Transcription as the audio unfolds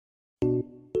Ah,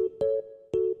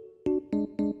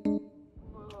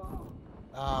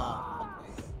 fuck me.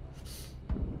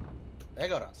 They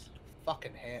got us.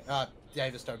 Fucking hand. Ah,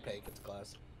 Davis, don't peek. It's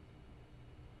close.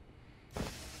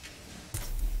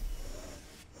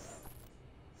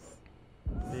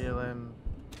 Feeling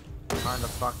kinda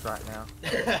fucked right now.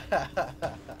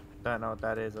 Don't know what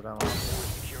that is, I don't like it.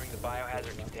 Securing the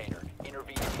biohazard container.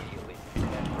 Intervene immediately.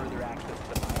 Prevent further access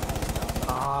to the biohazard.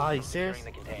 Ah, you serious?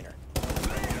 Securing the container.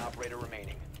 One operator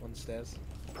remaining. One stairs.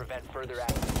 Prevent further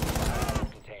access to the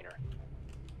biohazard container.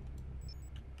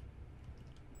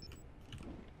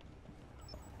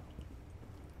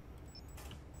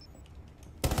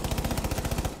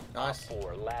 Nice.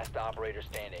 4, last operator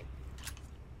standing.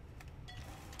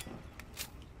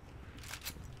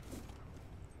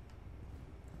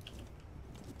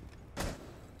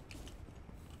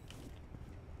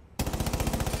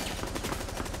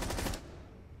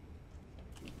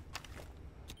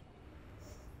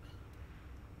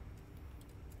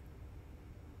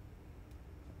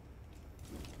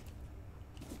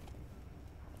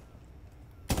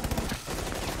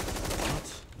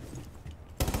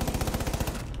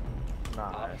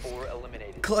 Nice. 4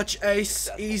 eliminated. Clutch ace,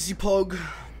 easy pog.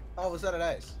 Oh, was that an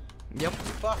ace? Yep.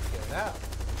 Fuck it out.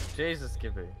 Jesus,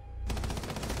 Gibby.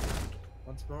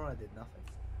 Once more, I did nothing.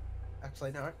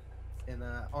 Actually, no. In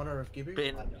honor of Gibby,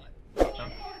 Bin. I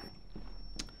died.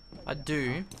 I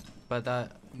do, but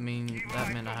that meant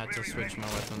I had to switch my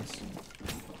weapons.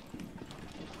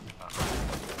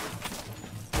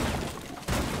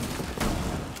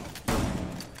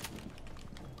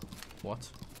 What?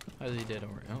 Oh, he did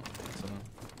already. Oh, excellent.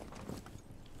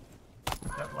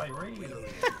 That way, read.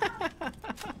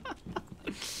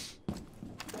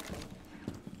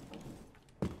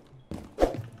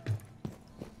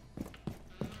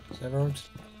 Everyone's.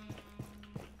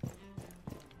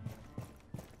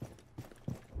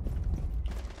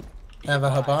 I have a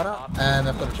Habana, and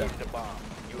I've got a check.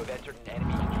 You have entered an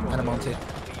enemy control And a Monty. area.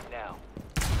 Leave now.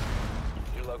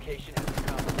 Your location has been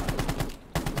compromised.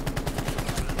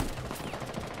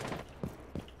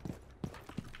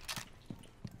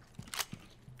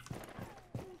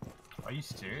 Are you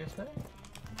serious, man?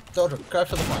 Dodger, go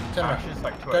for the point. Turn She's around.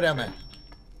 like Go down there.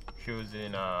 She was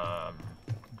in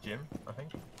gym, I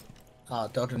think. Ah,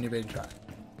 Dodger, you've been trying.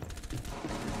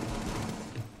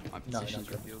 My No, position's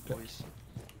no, revealed, good. boys.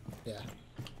 Yeah.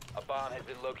 A bomb has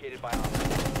been located by operators.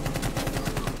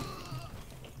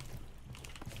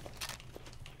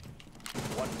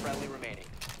 1 friendly remaining.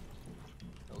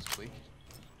 That was quick.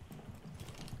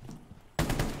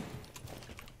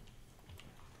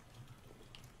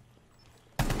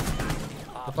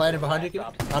 The player behind you, Gibby?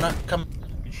 Oh no, come.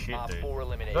 Good shit, Op dude. 4 Is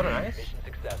eliminated. that an ace? Mission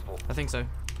successful. I think so.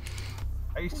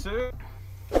 Are you serious?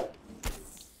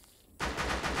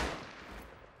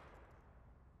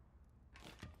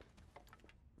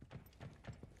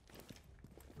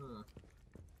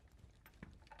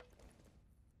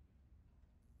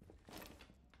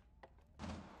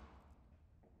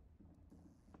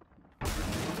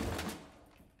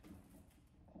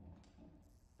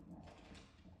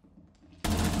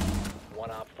 One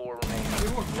op 4 remaining. He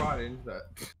walked right into that.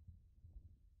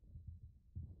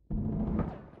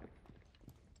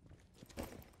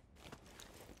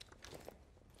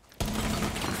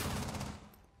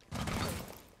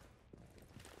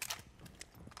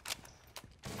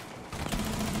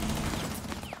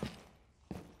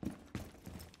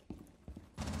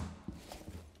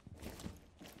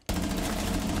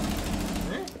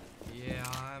 Yeah,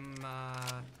 I'm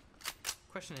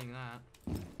questioning that.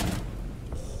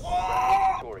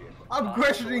 Victorious. I'm Op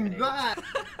questioning 4 that!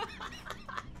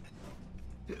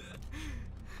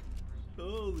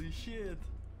 Holy shit.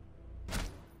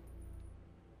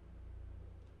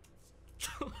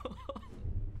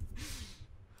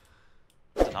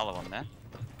 There's another one there.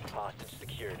 Hostage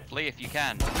secured. Flee if you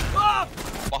can.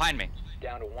 Behind me.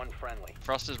 Down to 1 friendly.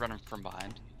 Frost is running from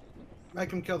behind.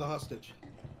 Make him kill the hostage.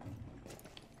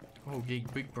 Oh,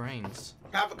 big brains.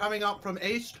 Coming up from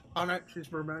east. Oh no,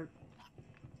 she's remote.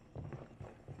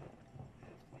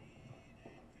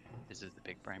 This is the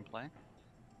big brain play.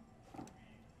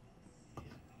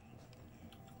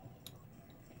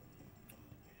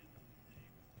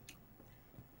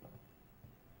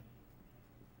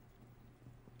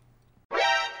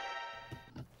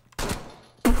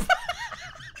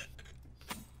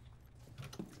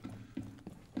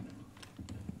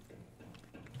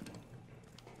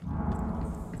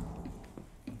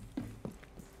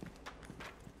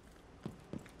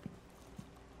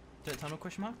 Did it tunnel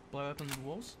question mark? Blow open the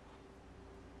walls?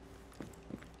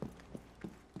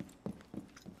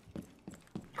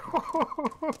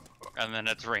 And then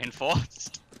it's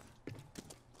reinforced.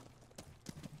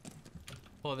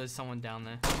 Oh, there's someone down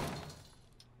there.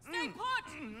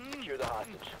 Secure the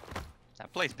hostage. Now,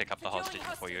 please pick up the hostage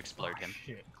before you explode him.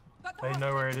 Shit. They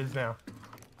know where it is now.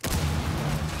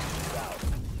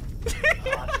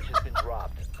 Hostage has been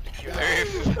dropped. Secure the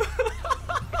hostage.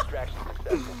 Extraction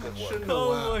successful. Good work.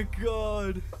 Oh my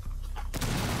god.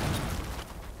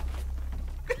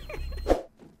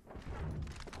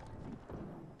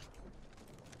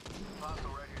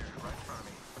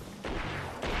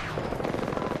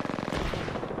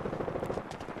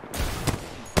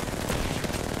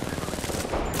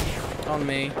 On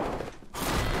me. Not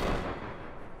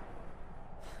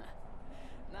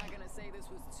gonna say this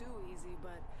was too easy,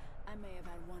 but I may have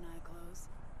had one eye closed.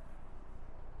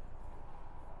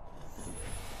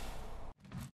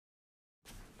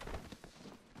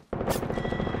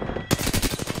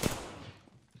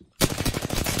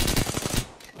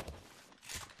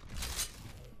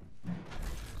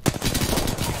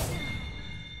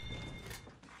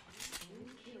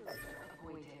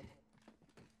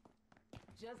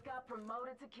 Just got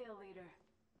promoted to kill leader.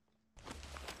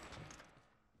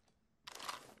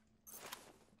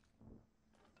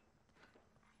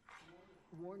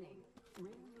 Warning, ring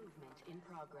movement in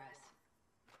progress.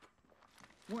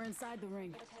 We're inside the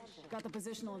ring. Got the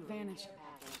positional advantage.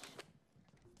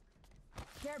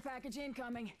 Care package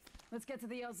incoming. Let's get to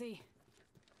the LZ.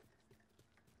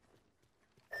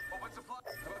 Open supply.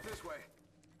 How about this way?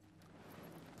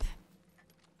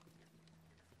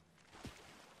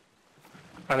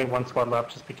 Only one squad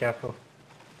left, just be careful.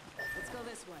 Let's go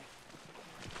this way.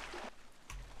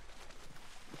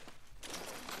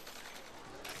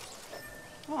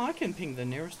 Oh, I can ping the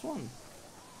nearest one.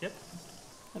 Yep.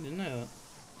 I didn't know that.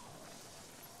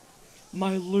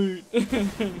 My loot. I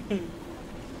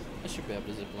should be able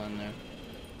to zip line there.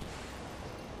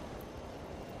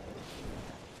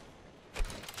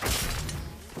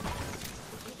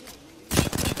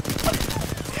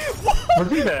 Was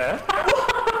he there?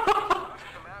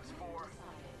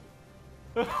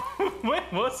 Where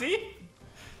was he?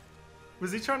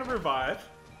 Was he trying to revive?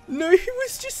 No, he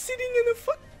was just sitting in a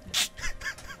fuck.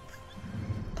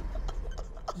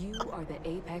 You are the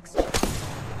Apex.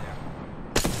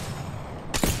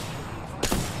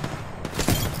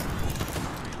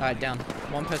 Alright, down.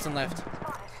 One person left.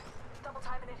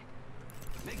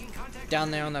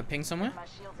 Down there on that ping somewhere.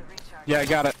 Yeah, I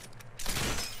got it.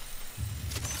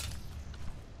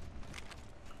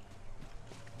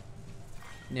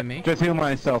 Near me. Just heal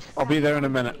myself. I'll be there in a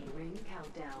minute. Ring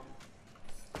countdown.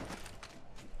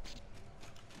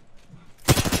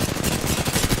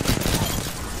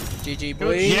 GG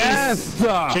boys. Yes!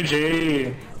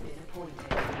 GG.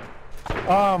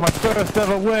 Oh, my first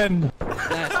ever win.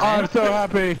 Nice, I'm man. so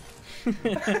happy.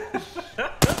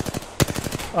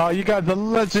 Oh, you guys are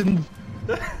legends.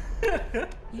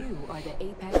 You are the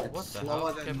Apex. What the slower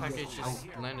hell? than Care you package think. just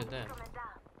landed there.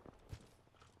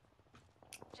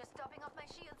 Just topping off my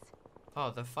shields.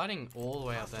 Oh, they're fighting all the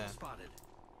way out there. Spotted.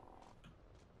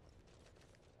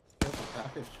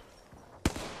 Package.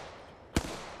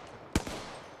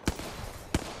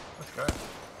 Let's go.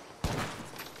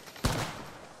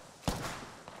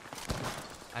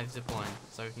 I have zipline,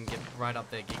 so we can get right up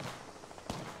there, geek.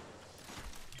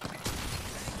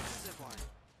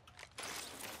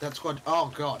 That squad.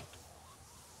 Oh god.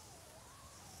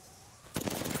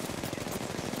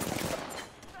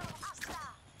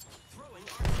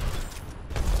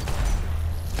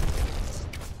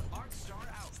 Arc star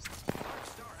out. Arc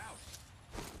star out.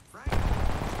 Frag.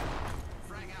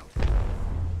 Frag out.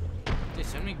 There's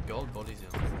so many gold bodies in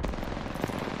there.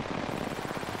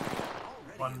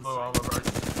 One blue armor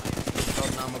broken.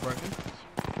 Golden armor broken.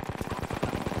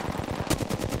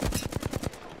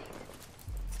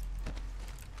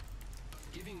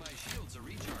 Giving my shields a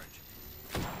recharge.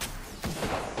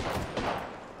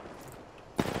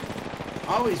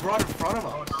 Oh, he's right in front of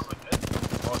Oh, us. it's armor dead.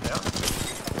 Oh, down.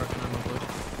 Broken armor blue.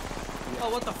 Oh,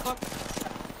 what the fuck?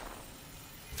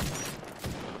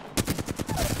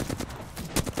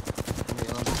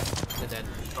 They're dead.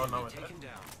 Oh, no, it's dead. Taken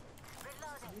down.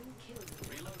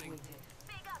 Reloading.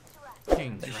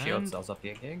 King. The shield cells up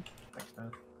here, gig. Thanks,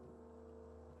 man.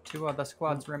 2 other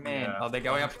squads remain. Yeah. Oh, they're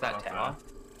going up to that Not tower.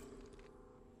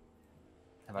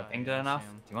 Have I pinged it enough? see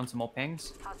 'em. Do you want some more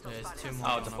pings? There's two more.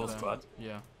 Oh, it's a going full up there. squad.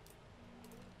 Yeah.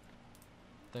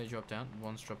 They dropped down.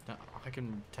 One's dropped down. I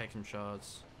can take some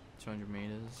shards. 200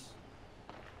 meters.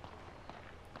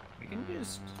 We can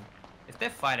just... If they're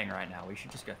fighting right now, we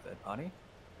should just go third party.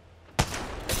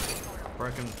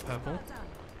 Broken purple.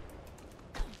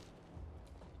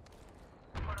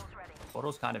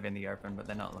 Portal's kind of in the open, but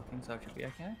they're not looking, so it should be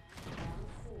okay.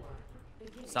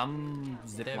 Some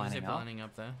zip They're lining zip up. lining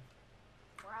up there.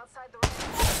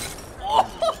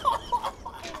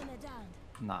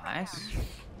 Nice.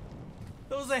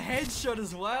 That was a headshot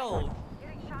as well.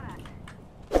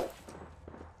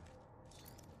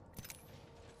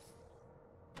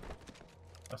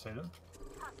 I see them.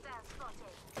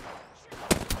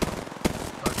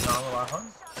 That's down the last one.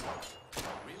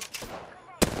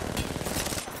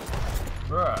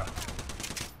 Bruh.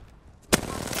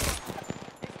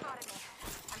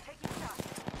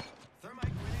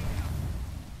 Thermite grenade out.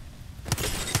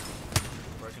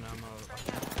 Broken ammo. The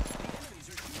enemies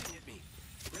are shooting at me.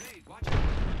 Grenade, watch out.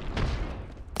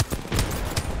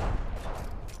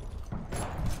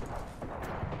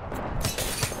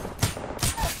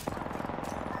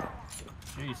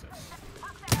 Jesus.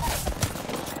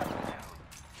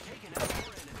 Taking out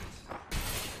more enemies.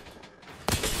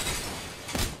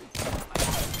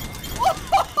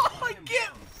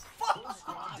 Get Full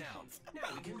squad down. Now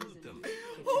we can loot them.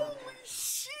 Holy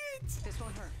shit! This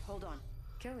won't hurt. Hold on.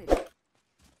 Kill it.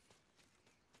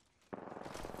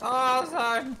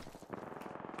 Awesome.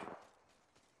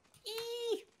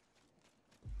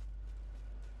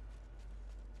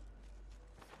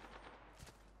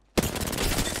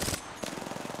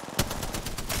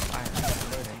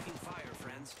 Taking fire,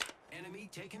 friends. Enemy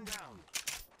taken down.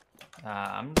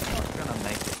 I'm not gonna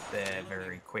make it there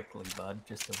very quickly, bud.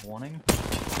 Just a warning.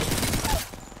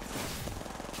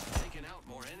 Taking out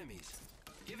more enemies.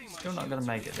 Giving my Still not gonna shields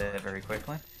make it there very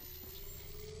quickly.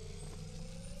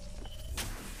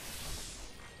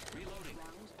 reloading.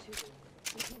 Round 2.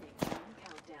 Beginning round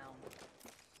countdown.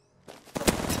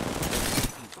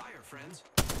 Taking fire, friends.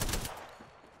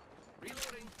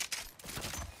 Reloading.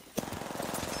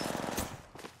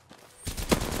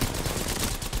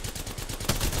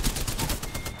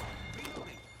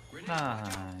 Reloading. Grenade, watch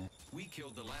out. Nice. We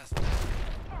killed the last one.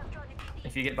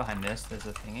 If you get behind this, there's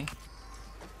a thingy.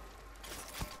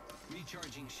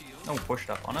 Recharging shield. Oh, pushed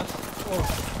up on us. The enemies are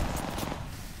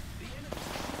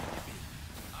shooting at me.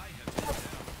 I have been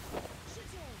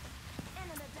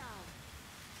down.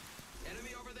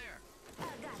 Enemy over there.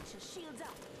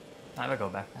 I have a go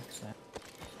backpack, so.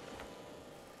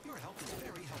 Your help is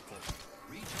very helpful.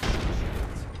 Recharging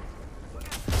shields.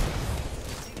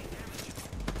 Taking damage.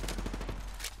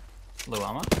 Blue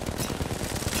armor.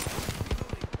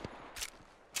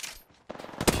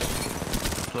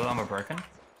 Blue armor broken.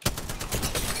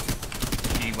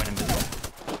 He went invisible.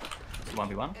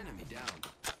 1v1. Enemy down.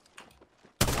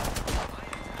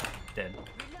 Dead.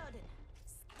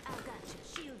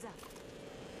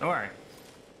 Don't worry.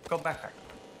 Go backpack.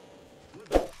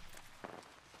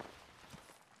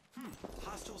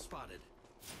 Hostile spotted.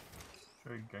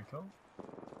 Should we go kill?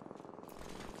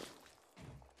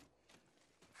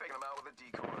 Faking them out with a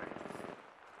decoy.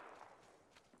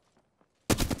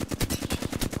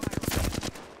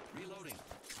 Reloading.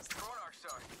 Throwing arc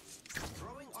star.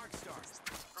 Throwing arc star.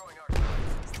 Throwing arc star.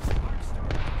 Arc star.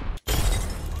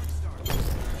 Arc star.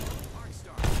 Arc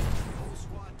star. Whole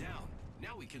squad down.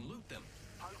 Now we can loot them.